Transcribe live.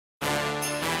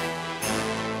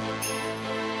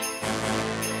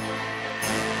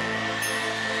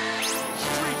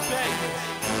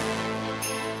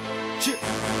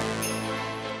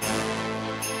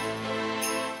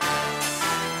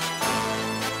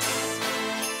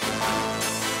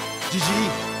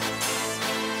GGE.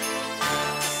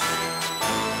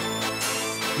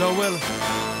 Lil Willin.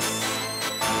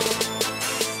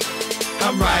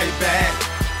 I'm right back.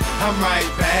 I'm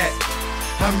right back.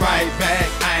 I'm right back.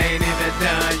 I ain't even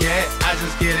done yet. I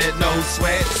just get it, no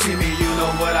sweat. See me, you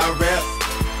know what I rep.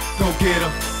 Go get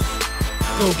 'em.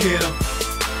 Go get 'em.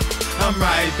 I'm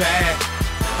right back.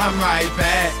 I'm right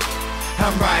back.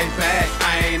 I'm right back.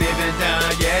 I ain't even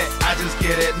done yet. I just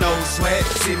get it, no sweat.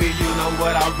 See me, you know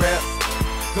what I rep.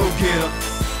 Go get 'em.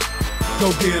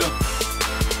 Go get 'em.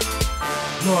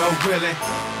 Lord willing,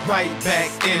 right back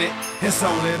in it. It's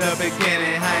only the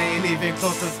beginning. I ain't even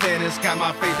close to finish. Got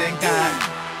my faith in God.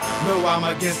 No, I'm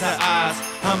against the odds.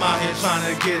 I'm out here trying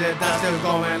to get it done. Still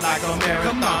going like a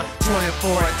marathon.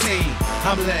 2014,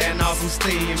 I'm letting off some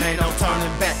steam. Ain't no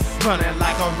turning back. Running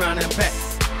like a running back.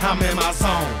 I'm in my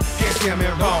zone, can't get me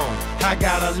wrong. I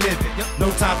gotta live it, no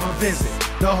time for visit.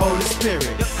 The Holy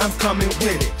Spirit, I'm coming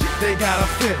with it. They gotta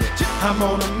feel it, I'm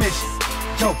on a mission.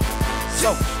 Yo,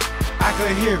 so I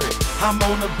could hear it. I'm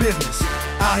on the business,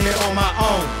 out here on my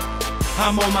own.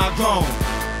 I'm on my grown.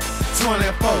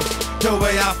 24, the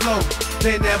way I flow,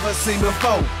 they never seen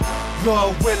before.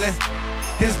 Lord willing,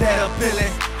 is that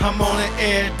appealing? I'm on it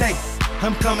every day,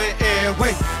 I'm coming every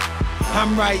way.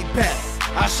 I'm right back.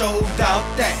 I showed out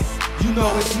that, you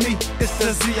know it's me, it's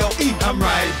the ZOE. I'm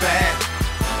right back,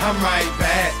 I'm right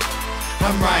back,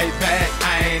 I'm right back.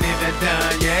 I ain't even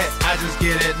done yet, I just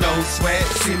get it, no sweat.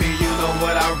 See me, you know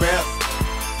what I rep.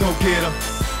 Go get 'em,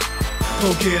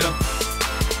 go get 'em.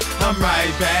 I'm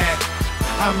right back,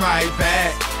 I'm right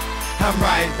back, I'm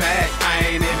right back. I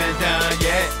ain't even done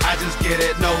yet, I just get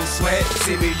it, no sweat.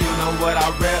 See me, you know what I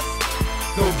rep.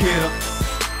 Go get 'em,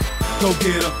 go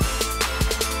get 'em.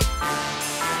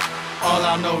 All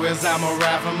I know is I'm a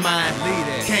rap for mine.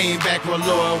 Came back with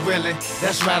Lord willing,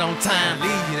 that's right on time.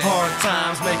 Hard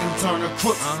times make them turn to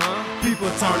crooks.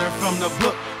 People turning from the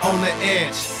book on the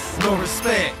edge. No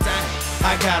respect.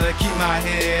 I gotta keep my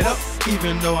head up,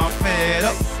 even though I'm fed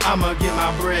up. I'ma get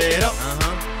my bread up.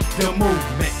 The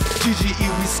movement, GGE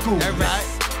we school.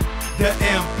 The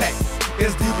impact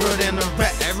is deeper than the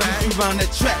rap. You run the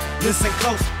track, listen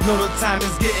close. Know the time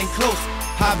is getting close.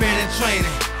 I've been in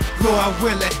training, Lord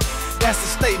willing. That's a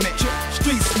statement.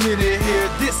 Streets need to hear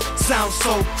this. Sounds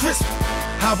so crisp.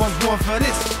 I was born for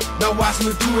this. Now watch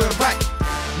me do it right.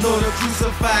 Know the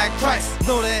crucified Christ.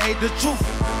 Know they hate the truth,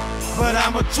 but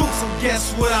I'm a truth. So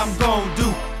guess what I'm gonna do?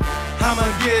 I'ma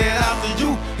get it after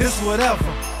you. It's whatever.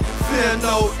 Fear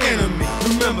no enemy.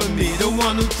 Remember me, the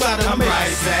one who tried to make it. I'm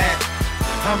right back.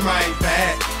 I'm right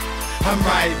back. I'm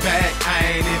right back.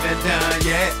 I ain't even done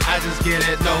yet. I just get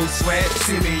it, no sweat.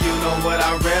 See me, you know what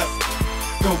I rep.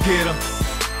 Go get 'em,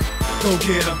 go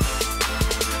get 'em.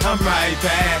 I'm right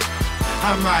back,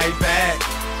 I'm right back,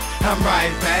 I'm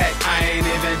right back. I ain't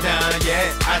even done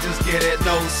yet, I just get it,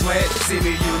 no sweat. See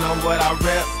me, you know what I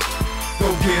rep.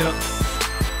 Go get 'em,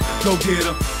 go get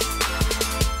 'em.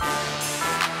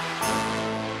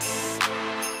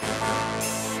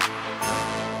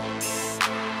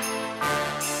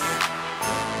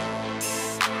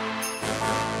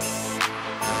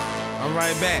 I'm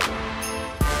right back.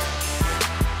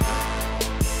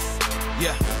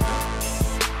 Yeah,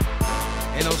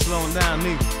 ain't no slowing down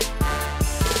neither.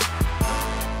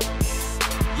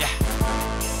 Yeah,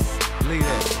 leave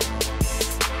that.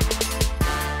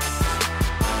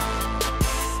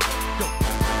 Go,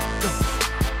 go,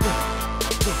 go,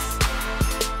 go.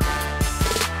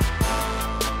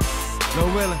 Lil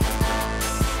Willin.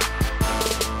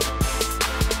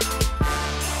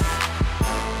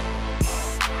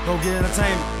 Go get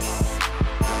entertainment.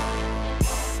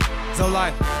 So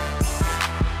life.